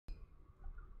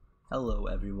Hello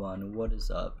everyone, what is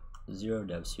up? Zero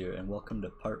Devs here, and welcome to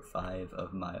part 5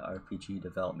 of my RPG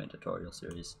development tutorial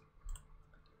series.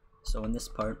 So in this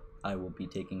part, I will be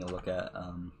taking a look at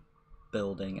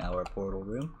building our portal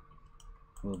room.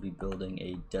 We'll be building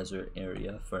a desert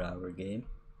area for our game,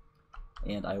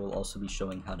 and I will also be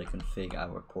showing how to configure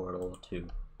our portal to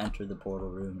enter the portal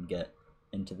room and get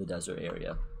into the desert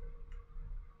area.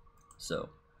 So,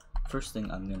 first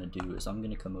thing I'm going to do is I'm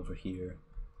going to come over here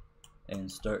and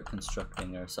start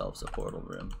constructing ourselves a portal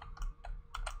room.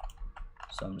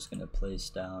 So I'm just going to place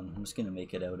down, I'm just going to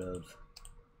make it out of,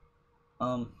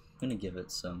 I'm going to give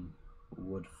it some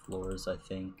wood floors, I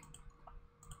think.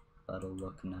 That'll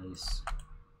look nice.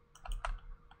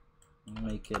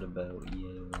 Make it about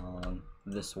yay long,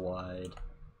 this wide.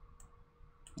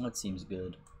 That seems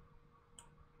good.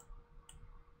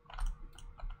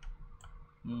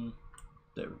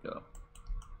 There we go.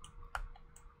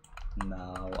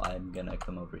 Now I'm gonna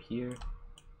come over here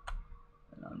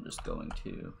and I'm just going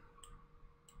to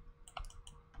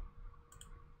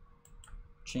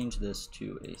change this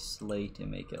to a slate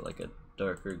and make it like a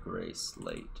darker gray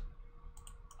slate.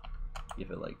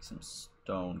 Give it like some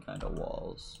stone kind of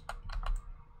walls.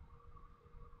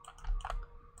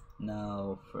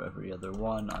 Now for every other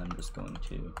one I'm just going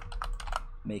to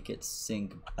make it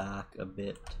sink back a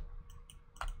bit,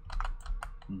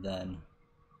 and then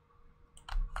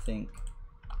think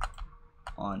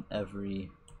on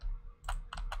every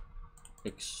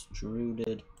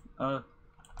extruded on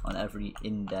every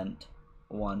indent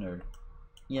one, or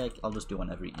yeah, I'll just do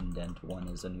on every indent one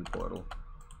is a new portal.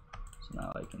 So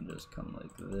now I can just come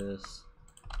like this,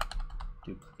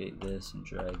 duplicate this and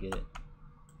drag it,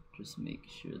 just make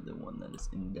sure the one that is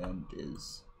indent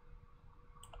is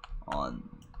on,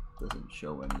 doesn't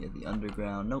show any of the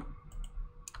underground, nope,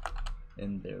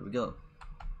 and there we go.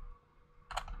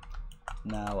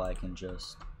 Now I can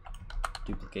just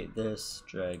duplicate this,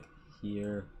 drag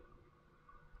here,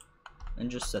 and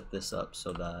just set this up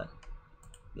so that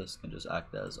this can just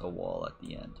act as a wall at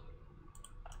the end.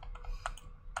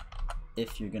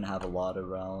 If you're gonna have a lot of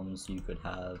realms, you could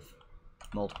have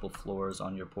multiple floors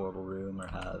on your portal room, or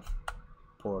have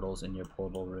portals in your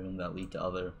portal room that lead to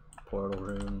other portal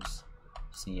rooms.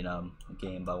 I've seen a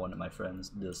game by one of my friends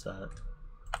does that.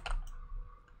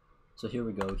 So here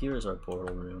we go, here is our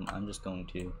portal room. I'm just going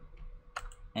to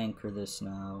anchor this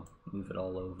now, move it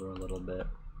all over a little bit.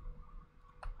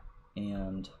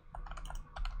 And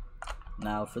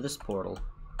now for this portal,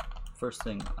 first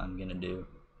thing I'm gonna do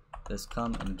is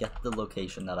come and get the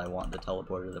location that I want the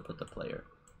teleporter to put the player.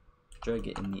 Drag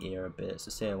it in the air a bit, so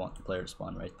say I want the player to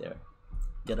spawn right there.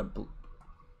 Get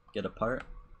a part,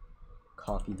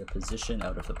 copy the position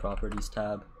out of the properties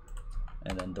tab,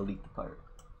 and then delete the part.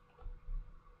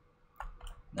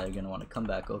 Now you're going to want to come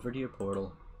back over to your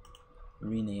portal,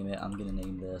 rename it. I'm going to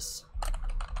name this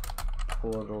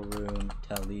portal room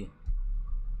tele,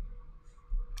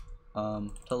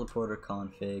 teleporter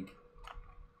config.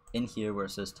 In here where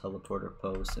it says teleporter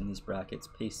post, in these brackets,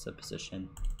 paste the position,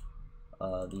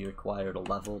 the required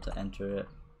level to enter it,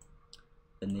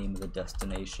 the name of the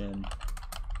destination,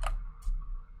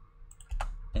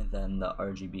 and then the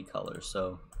RGB color.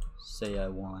 So say I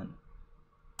want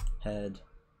head,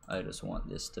 I just want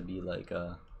this to be like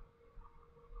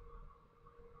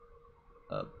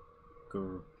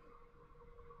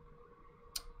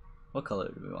what color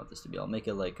do we want this to be? I'll make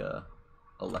it like a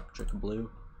electric blue.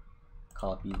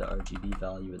 Copy the RGB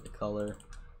value of the color,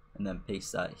 and then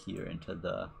paste that here into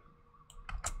the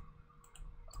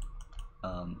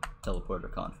teleporter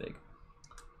config.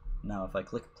 Now if I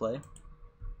click play,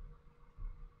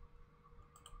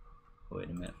 wait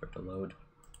a minute for it to load.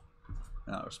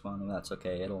 Not responding, that's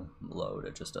okay, it'll load,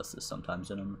 it just does this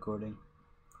sometimes when I'm recording.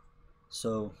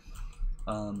 So,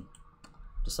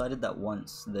 decided that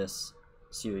once this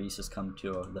series has come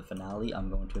to the finale,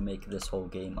 I'm going to make this whole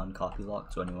game uncopy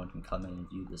locked so anyone can come in and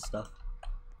view this stuff.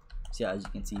 So yeah, as you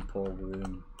can see, portal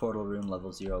room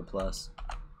level 0 plus,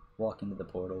 walk into the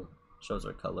portal, shows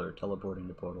our color, teleporting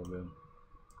to portal room,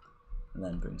 and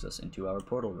then brings us into our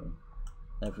portal room.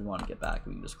 And if we want to get back,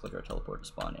 we can just click our teleport to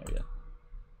spawn area.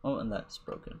 Oh, and that's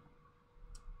broken.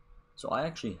 So I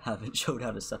actually haven't showed how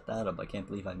to set that up. I can't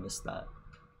believe I missed that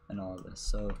and all of this.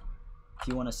 So if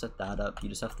you want to set that up, you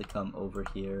just have to come over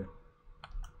here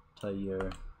to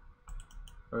your,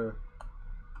 or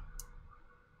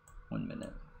 1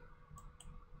 minute.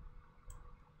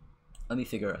 Let me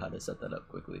figure out how to set that up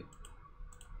quickly.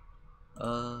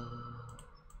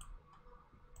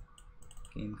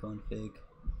 Game config.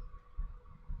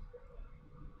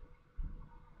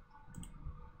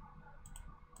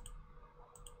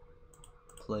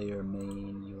 Player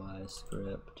main UI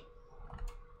script.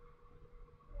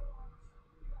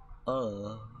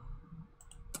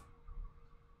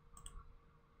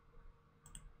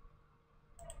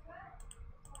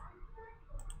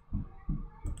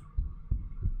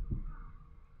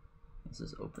 This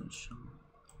is open shop.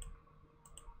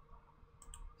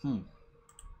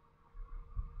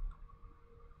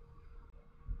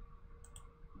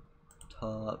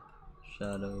 Top,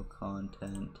 shadow,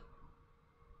 content.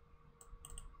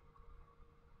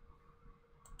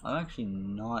 I'm actually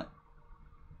not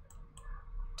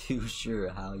too sure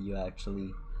how you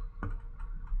actually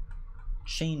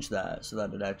change that so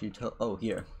that it actually oh,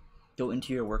 here. Go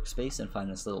into your workspace and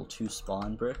find this little 2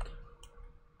 spawn brick.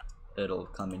 It'll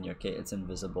come in your kit. It's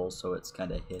invisible, so it's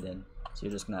kind of hidden. So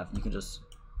you're just gonna you can just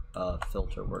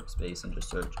filter workspace and just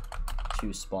search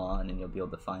 2 spawn and you'll be able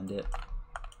to find it.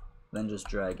 Then just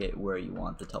drag it where you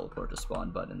want the teleport to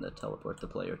spawn button to teleport the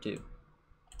player to.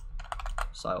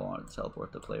 So I want to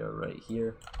teleport the player right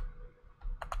here.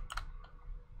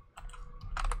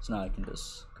 So now I can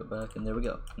just go back and there we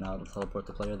go. Now it'll teleport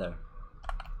the player there.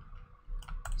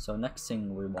 So next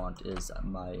thing we want is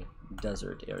my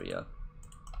desert area.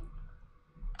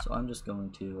 So I'm just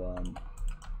going to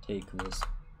take this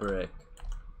brick,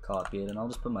 copy it, and I'll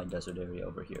just put my desert area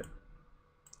over here.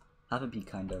 Have it be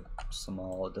kind of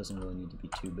small, it doesn't really need to be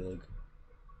too big.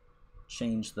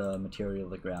 Change the material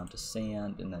of the ground to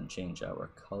sand, and then change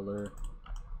our color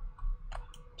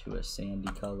to a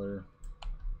sandy color.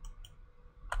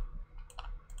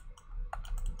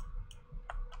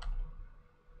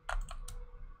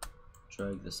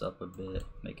 Drag this up a bit,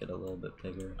 make it a little bit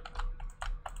bigger.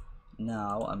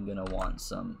 Now I'm gonna want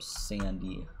some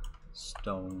sandy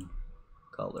stone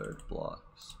colored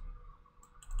blocks.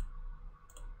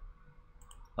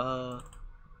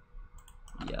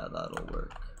 Yeah, that'll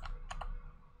work.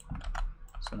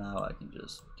 So now I can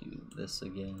just do this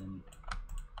again.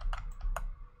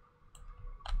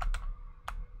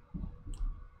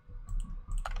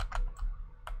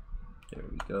 There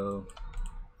we go.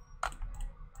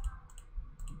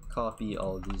 Copy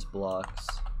all of these blocks,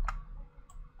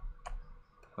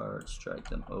 parts, drag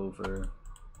them over,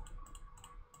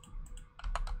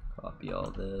 copy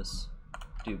all this,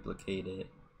 duplicate it,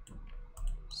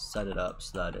 set it up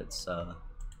so that it's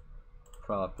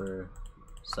proper,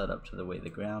 set up to the way the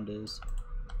ground is.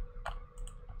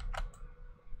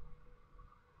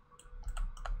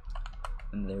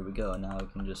 And there we go. Now I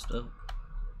can just,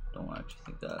 don't actually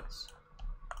think that's,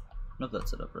 no,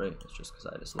 that's set up right. It's just because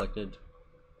I just selected.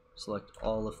 Select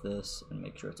all of this and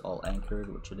make sure it's all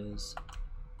anchored, which it is.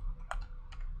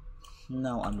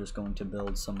 Now I'm just going to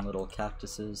build some little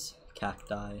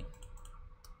cacti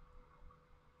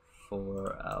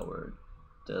for our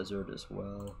desert as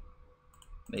well.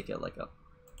 Make it like a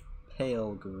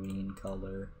pale green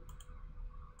color.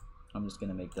 I'm just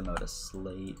gonna make them out of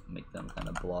slate, make them kind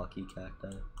of blocky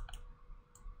cacti.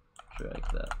 Drag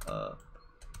that up.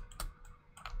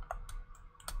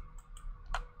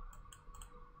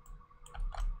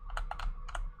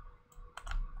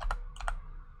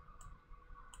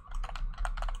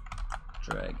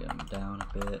 Drag him down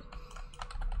a bit.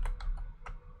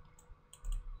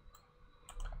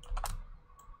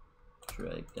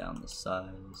 Drag down the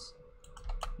size.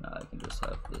 Now I can just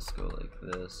have this go like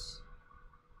this.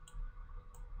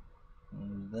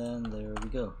 And then there we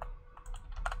go.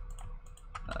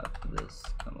 Have this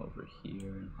come over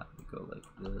here and have it go like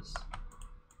this.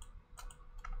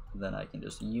 Then I can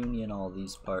just union all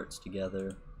these parts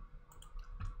together.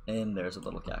 And there's a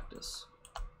little cactus.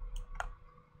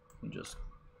 I'm just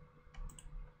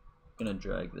gonna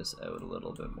drag this out a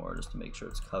little bit more just to make sure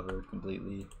it's covered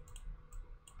completely.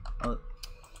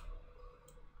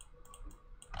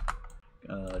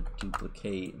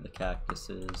 Duplicate the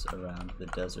cactuses around the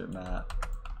desert map.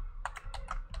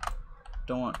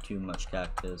 Don't want too much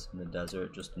cactus in the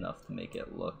desert, just enough to make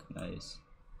it look nice.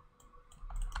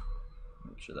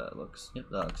 Make sure that looks, yep,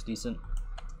 that looks decent.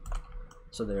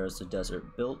 So there's the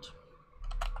desert built.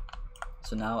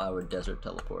 So now our desert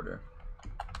teleporter.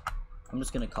 I'm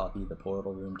just going to copy the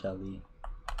portal room tele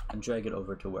and drag it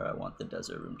over to where I want the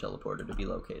desert room teleporter to be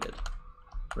located.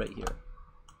 Right here.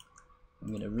 I'm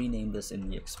going to rename this in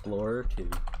the Explorer to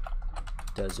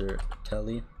Desert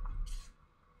Tele.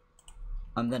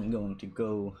 I'm then going to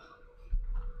go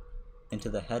into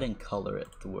the head and color it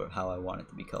to how I want it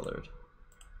to be colored.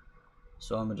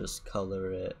 So I'm going to just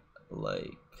color it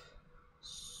like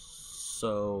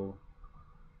so.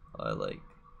 I like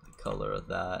the color of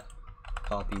that.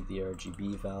 Copy the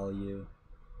RGB value,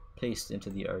 paste into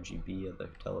the RGB of the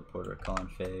teleporter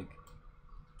config,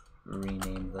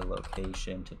 rename the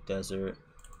location to desert.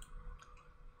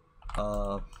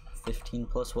 15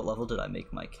 plus, what level did I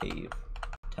make my cave?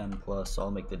 10 plus, so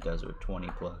I'll make the desert 20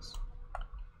 plus.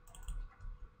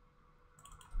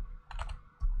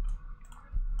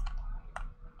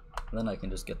 Then I can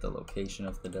just get the location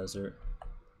of the desert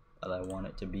that I want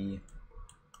it to be.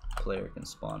 Player can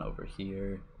spawn over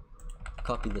here,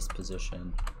 copy this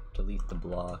position, delete the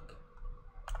block,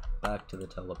 back to the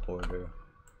teleporter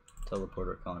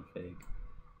config,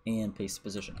 and paste the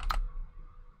position.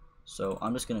 So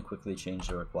I'm just going to quickly change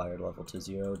the required level to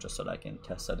 0 just so that I can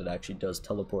test that it actually does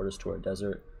teleport us to our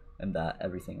desert and that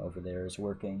everything over there is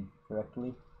working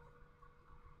correctly.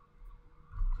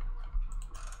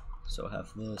 So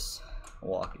have this,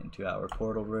 walk into our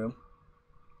portal room,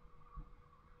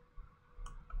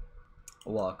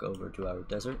 walk over to our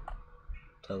desert,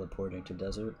 teleporting to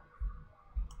desert,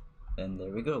 and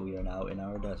there we go, we are now in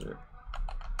our desert.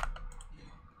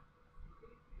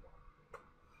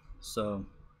 So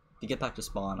to get back to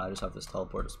spawn, I just have this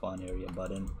teleport to spawn area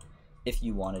button. If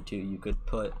you wanted to, you could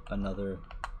put another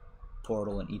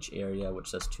portal in each area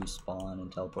which says to spawn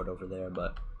and teleport over there,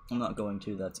 but I'm not going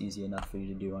to. That's easy enough for you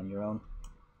to do on your own.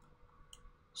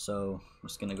 So I'm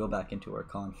just going to go back into our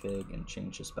config and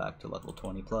change this back to level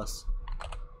 20 plus.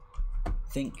 I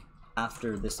think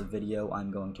after this video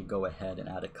I'm going to go ahead and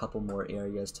add a couple more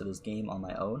areas to this game on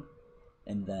my own,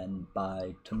 and then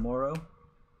by tomorrow,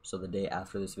 so the day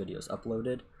after this video is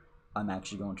uploaded, I'm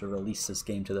actually going to release this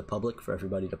game to the public for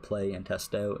everybody to play and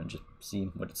test out and just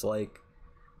see what it's like.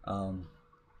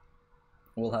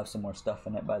 We'll have some more stuff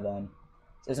in it by then.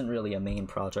 This isn't really a main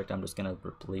project, I'm just going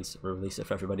to release it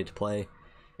for everybody to play.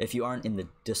 If you aren't in the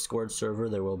Discord server,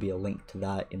 there will be a link to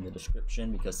that in the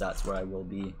description, because that's where I will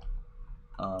be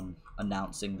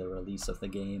announcing the release of the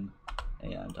game,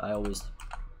 and I always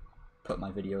put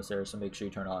my videos there, so make sure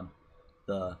you turn on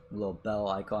the little bell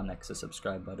icon next to the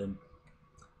subscribe button.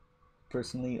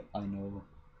 Personally, I know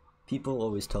people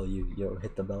always tell you, yo,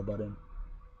 hit the bell button.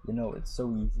 You know, it's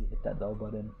so easy to hit that bell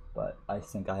button, but I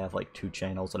think I have like 2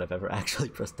 channels that I've ever actually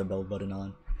pressed the bell button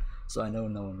on. So I know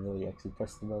no one really actually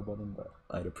pressed the bell button, but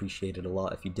I'd appreciate it a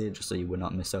lot if you did, just so you would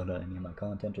not miss out on any of my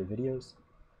content or videos.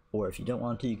 Or if you don't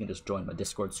want to, you can just join my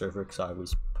Discord server, because I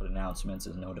always put announcements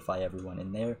and notify everyone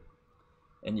in there.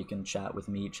 And you can chat with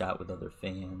me, chat with other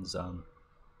fans,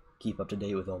 keep up to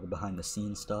date with all the behind the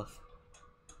scenes stuff.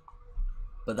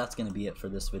 But that's going to be it for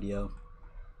this video.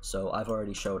 So I've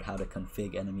already showed how to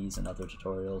config enemies in other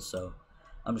tutorials, so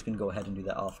I'm just going to go ahead and do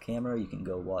that off camera. You can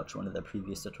go watch one of the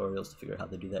previous tutorials to figure out how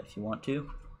to do that if you want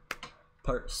to.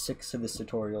 Part 6 of this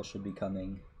tutorial should be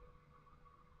coming.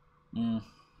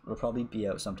 It'll probably be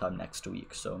out sometime next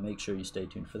week, so make sure you stay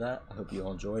tuned for that. I hope you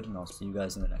all enjoyed, and I'll see you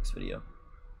guys in the next video.